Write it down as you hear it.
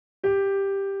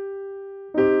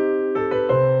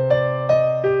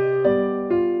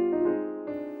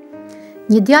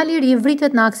Një djalë i ri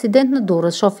vritet në aksident në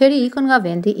Durrës, shoferi ikën nga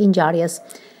vendi i ngjarjes.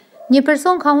 Një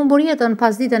person ka humbur jetën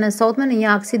pas ditën e sotme në një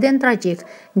aksident tragjik.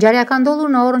 Ngjarja ka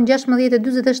ndodhur në orën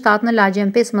 16:47 në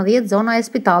lagjen 15, zona e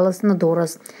Spitalës në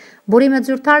Durrës. Burimet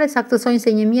zyrtare saktësojnë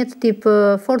se një mjet tip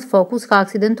Ford Focus ka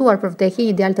aksidentuar për vdekje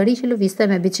një djalë të ri që lëvizte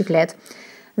me biçikletë.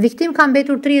 Viktim ka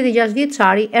mbetur 36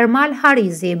 vjeçari Ermal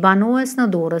Harizi, banues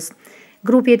në Durrës.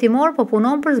 Grupi hetimor po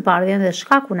punon për zbardhjen dhe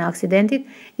shkakun e aksidentit,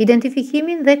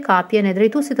 identifikimin dhe kapjen e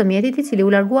drejtuesit të mjetit i cili u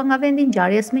largua nga vendi i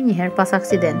ngjarjes menjëherë pas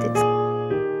aksidentit.